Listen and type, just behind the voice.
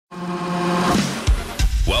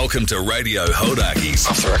Welcome to Radio Hodaki's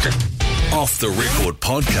Off the Record. Off the Record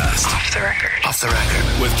podcast. Off the Record. Off the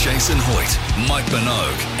Record. With Jason Hoyt, Mike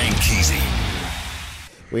Minogue and Keezy.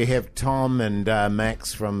 We have Tom and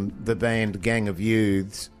Max from the band Gang of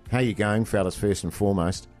Youths. How you going, fellas, first and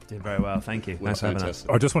foremost? Doing very well, thank you. Nice having us.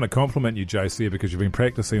 I just want to compliment you, Jace, there, because you've been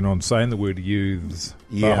practicing on saying the word youths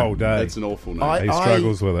the whole day. That's an awful name. He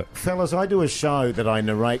struggles with it. Fellas, I do a show that I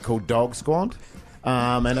narrate called Dog Squad,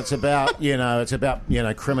 and it's about,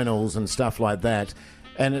 criminals and stuff like that.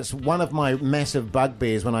 And it's one of my massive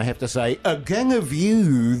bugbears when I have to say, a gang of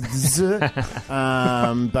youths. But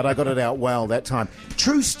I got it out well that time.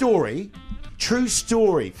 True story,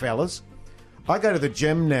 fellas. I go to the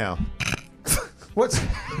gym now. What's...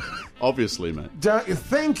 Obviously, mate.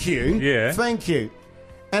 Thank you. Yeah. Thank you.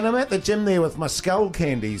 And I'm at the gym there with my skull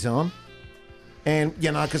candies on. And,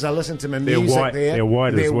 because I listen to my music white, there. they're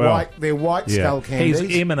white as well. They're white skull candies.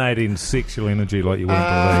 He's emanating sexual energy like you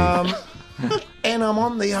wouldn't believe. And I'm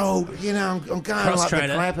on the old, I'm going like the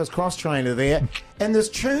clappers cross trainer there. And this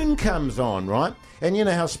tune comes on, right? And you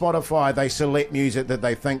know how Spotify, they select music that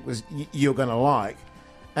they think you're going to like.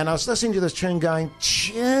 And I was listening to this tune going,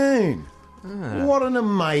 tune. What an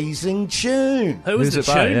amazing tune. Who was the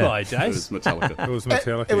tune by, It Jace? was Metallica. It was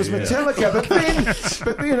Metallica. It was Metallica,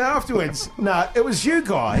 but then afterwards, no, it was you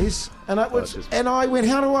guys. And I went,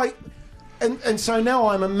 how do I... And so now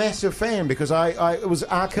I'm a massive fan because it was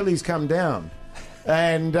Achilles Come Down.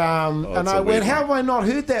 And I went, how have I not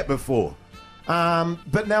heard that before?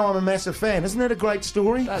 But now I'm a massive fan. Isn't that a great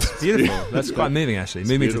story? That's beautiful. That's quite moving, actually.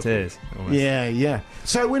 Moving to tears. Almost. Yeah.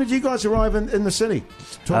 So when did you guys arrive in the city?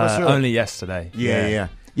 Talk us through it. Only yesterday. Yeah.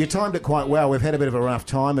 You timed it quite well. We've had a bit of a rough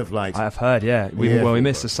time of late. I've heard, yeah. We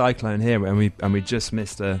missed a cyclone here, and we just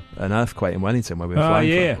missed an earthquake in Wellington where we were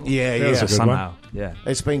flying from. Yeah. So somehow, yeah.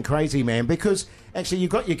 It's been crazy, man, because actually you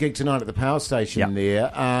got your gig tonight at the power station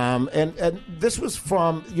there, and this was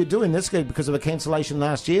you're doing this gig because of a cancellation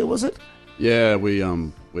last year, was it? Yeah, we've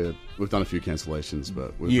done a few cancellations,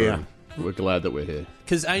 but we're glad that we're here.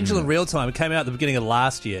 Because Angel in Real Time, it came out at the beginning of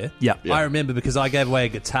last year. Yeah. I remember because I gave away a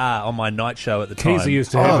guitar on my night show at the time. Keezy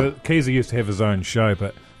used to have his own show,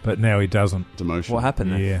 but now he doesn't. Demotion. What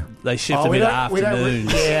happened there? Yeah. They shifted me to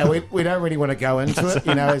afternoons. We don't really want to go into it.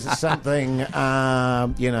 It's something,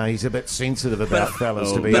 he's a bit sensitive about,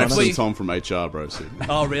 fellas, to be Max honest. and Tom from HR, bro.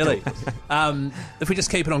 Oh, really? If we just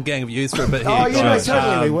keep it on Gang of Youth for a bit here. Oh, yeah, guys,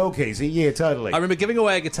 totally, we will, Keezy. Yeah, totally. I remember giving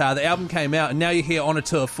away a guitar. The album came out, and now you're here on a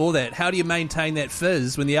tour for that. How do you maintain that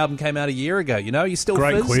fizz when the album came out a year ago? You still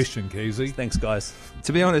Great fizzed? question, Keezy. Thanks, guys.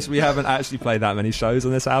 To be honest, we haven't actually played that many shows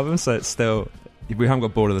on this album, so it's still... We haven't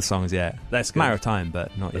got bored of the songs yet. That's a matter of time,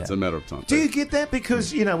 but not yet. It's a matter of time. Do you get that?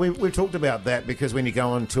 Because, we've talked about that because when you go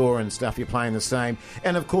on tour and stuff, you're playing the same.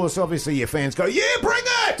 And, of course, obviously your fans go, yeah, bring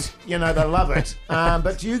it! They love it.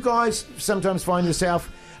 But do you guys sometimes find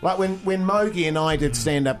yourself, like when Mogi and I did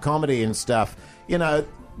stand-up comedy and stuff,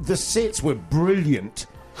 the sets were brilliant.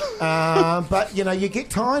 But, you get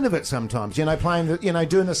tired of it sometimes, playing,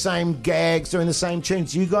 doing the same gags, doing the same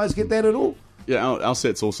tunes. Do you guys get that at all? Yeah, our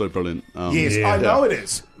set's also brilliant. Yes, I know it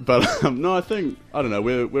is. But no, I don't know,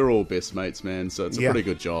 we're all best mates, man, so it's a pretty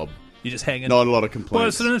good job. You're just hanging. Not a lot of complaints. Well,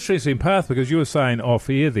 it's an interesting path because you were saying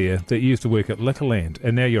off air there that you used to work at Liquorland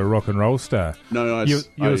and now you're a rock and roll star. No,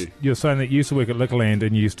 you're saying that you used to work at Liquorland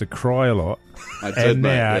and you used to cry a lot. I did, and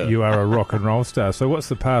mate, now yeah. you are a rock and roll star. So what's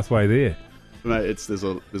the pathway there? Mate, there's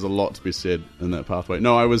a lot to be said in that pathway.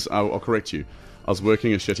 No, I'll correct you. I was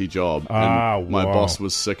working a shitty job, and my boss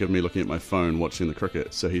was sick of me looking at my phone watching the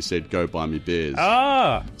cricket, so he said, go buy me beers.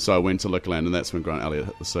 So I went to Liquorland, and that's when Grant Elliott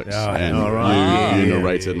hit the six. And you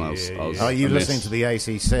narrated, and I was Are you listening to the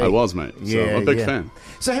ACC? I was, mate. So I'm a big fan.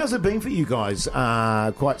 So how's it been for you guys,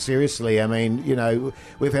 quite seriously? I mean,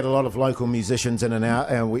 we've had a lot of local musicians in and out,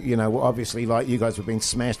 and, obviously, like you guys have been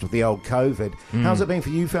smashed with the old COVID. How's it been for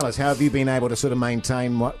you fellas? How have you been able to sort of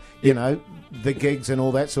maintain the gigs and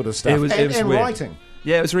all that sort of stuff, and writing?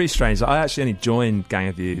 Yeah, it was really strange. I actually only joined Gang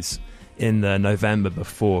of Youths in the November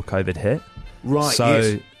before COVID hit. Right, so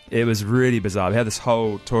yes. It was really bizarre. We had this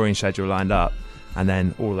whole touring schedule lined up, and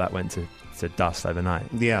then all of that went to dust overnight.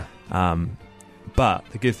 Yeah. But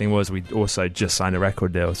the good thing was we also just signed a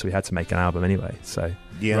record deal, so we had to make an album anyway. So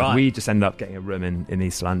we just ended up getting a room in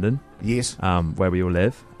East London, yes, where we all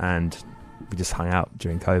live, and we just hung out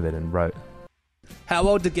during COVID and wrote. How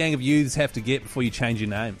old did Gang of Youths have to get before you change your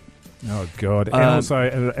name? Oh, God. And also,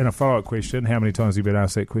 and a follow-up question, how many times have you been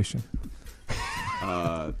asked that question?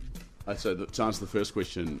 So to answer the first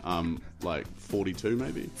question, like 42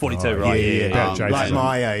 maybe. 42, right? Yeah. Jason. Like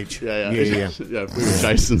my age. Yeah. Yeah, we were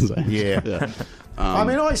Jason's age. Yeah. I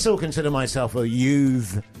mean, I still consider myself a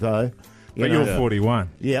youth, though. But you're 41.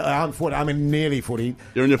 Yeah, I'm 40. I'm in nearly 40.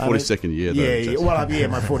 You're in your 42nd year, though. Yeah, well,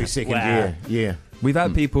 my 42nd year. Yeah. We've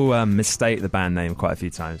had people mistake the band name quite a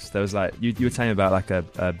few times. There was like you were telling me about like a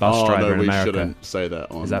bus driver in America. We shouldn't say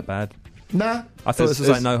that on. Is that bad? Nah. I thought this was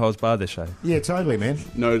like No Holds Barred, this show. Yeah, totally, man.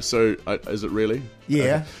 No, so is it really?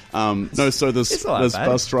 Yeah. No, so this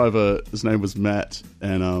bus driver, his name was Matt,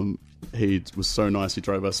 and he was so nice. He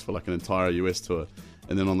drove us for like an entire US tour.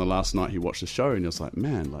 And then on the last night, he watched the show, and he was like,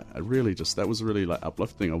 "Man, like that was really like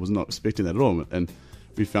uplifting. I was not expecting that at all." And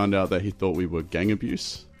we found out that he thought we were gang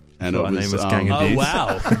abuse. And our name was Gang Abuse. Oh,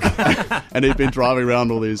 wow. And he'd been driving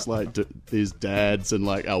around all these like these dads, and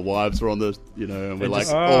like our wives were on the, and we're like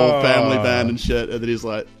all family band and shit. And then he's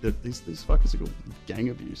like, these fuckers are called Gang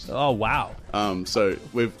Abuse. Oh, wow. So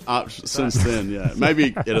we've since then,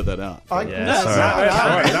 maybe edit that out. I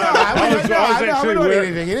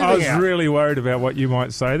was really worried about what you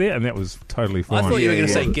might say there, and that was totally fine. I thought you were going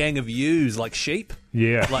to say Gang of Yous, like sheep.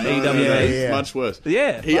 Yeah. Like EWA. Yeah. Much worse.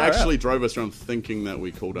 Yeah. He actually drove us around thinking that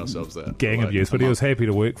we called ourselves that. Gang Abuse, but he was happy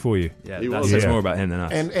to work for you. Yeah, that's more about him than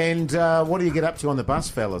us. And what do you get up to on the bus,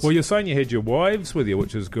 fellas? Well, you're saying you had your wives with you,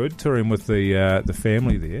 which is good, touring with the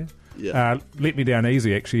family there. Yeah. Let Me Down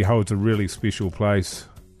Easy actually holds a really special place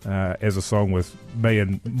as a song with me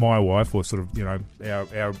and my wife, or sort of,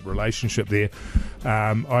 our relationship there.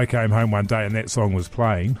 I came home one day and that song was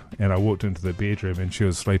playing, and I walked into the bedroom and she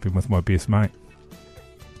was sleeping with my best mate.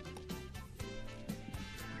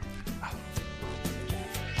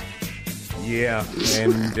 Yeah,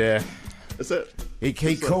 and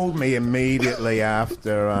he called me immediately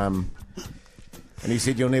after, and he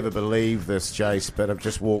said, "You'll never believe this, Jace, but I've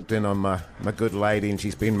just walked in on my good lady, and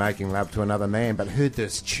she's been making love to another man, but heard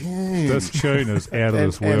this tune. This tune is out of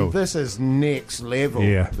this world. And this is next level.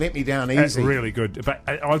 Yeah. Let Me Down Easy. It's really good. But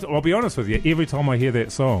I'll be honest with you, every time I hear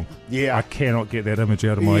that song, I cannot get that image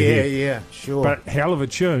out of my head. Yeah, sure. But hell of a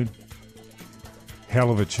tune.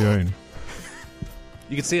 Hell of a tune.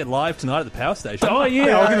 You can see it live tonight at the Power Station. Oh,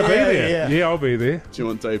 yeah, I'm going to be there. Yeah, I'll be there. Do you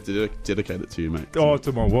want Dave to dedicate it to you, mate? Oh,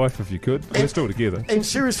 to my wife, if you could. We're still together. And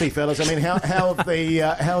seriously, fellas, I mean, how have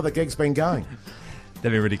the gigs been going?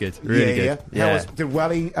 They've been really good. Really good. Yeah. Did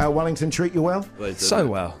Wellington treat you well? So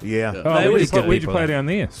well. Yeah. Where'd you play down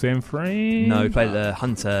there? San Fran? No, we played at the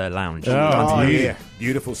Hunter Lounge. Oh, yeah.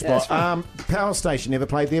 Beautiful spot. Power Station, never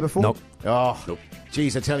played there before? Nope. Oh, nope.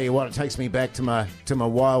 Geez, I tell you what, it takes me back to my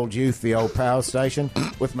wild youth, the old Power Station,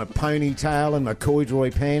 with my ponytail and my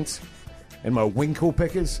corduroy pants and my winkle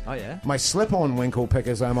pickers. Oh, yeah? My slip-on winkle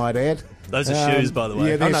pickers, I might add. Those are shoes, by the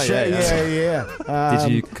way. Yeah.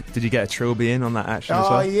 Did you get a trilby in on that action as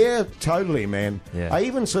well? well? Oh, yeah, totally, man. Yeah. I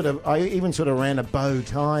even sort of ran a bow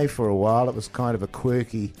tie for a while. It was kind of a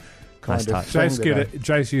quirky kind of thing.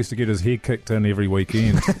 Jace used to get his hair kicked in every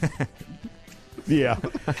weekend. Yeah.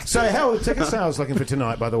 So how are ticket sales looking for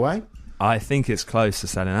tonight, by the way? I think it's close to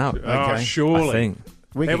selling out. Okay. Oh, surely. I think.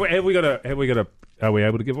 Are we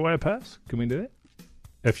able to give away a pass? Can we do that?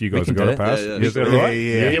 If you guys have got a pass. Yeah, Is that right?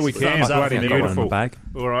 Yeah, we can. Bloody beautiful. Bag.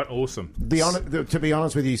 All right, awesome. To be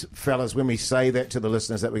honest with you, fellas, when we say that to the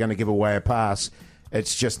listeners that we're going to give away a pass,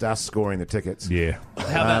 it's just us scoring the tickets. Yeah.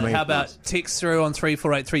 How about text through on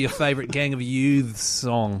 3483 your favourite Gang of Youth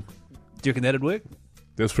song? Do you reckon that'd work?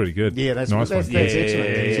 That's pretty good. Yeah, that's nice. That's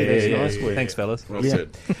excellent. That's nice work. Thanks, fellas. Well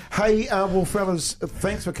said. Hey, well, fellas,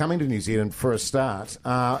 thanks for coming to New Zealand for a start.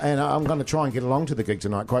 And I'm going to try and get along to the gig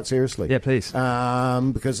tonight, quite seriously. Yeah, please.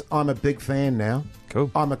 Because I'm a big fan now.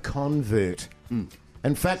 Cool. I'm a convert.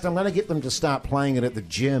 In fact, I'm going to get them to start playing it at the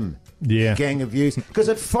gym. Yeah. Gang of Youth. Because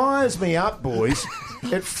it fires me up, boys.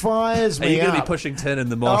 It fires me up. Are you going to be pushing 10 in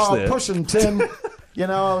the mosh there? Pushing 10.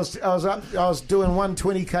 I was doing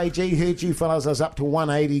 120 kg. Heard you fellas, I was up to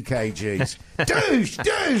 180 kgs.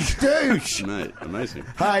 douche. Mate, amazing.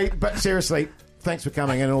 Hey, but seriously, thanks for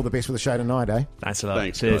coming in and all the best for the show tonight, eh? Thanks a lot.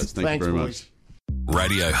 Thanks, guys. Thank you very much.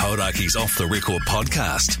 Radio Hodaki's Off the Record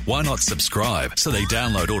podcast. Why not subscribe so they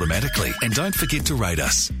download automatically? And don't forget to rate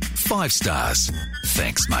us 5 stars.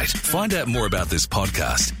 Thanks, mate. Find out more about this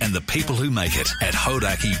podcast and the people who make it at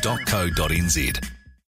hodaki.co.nz.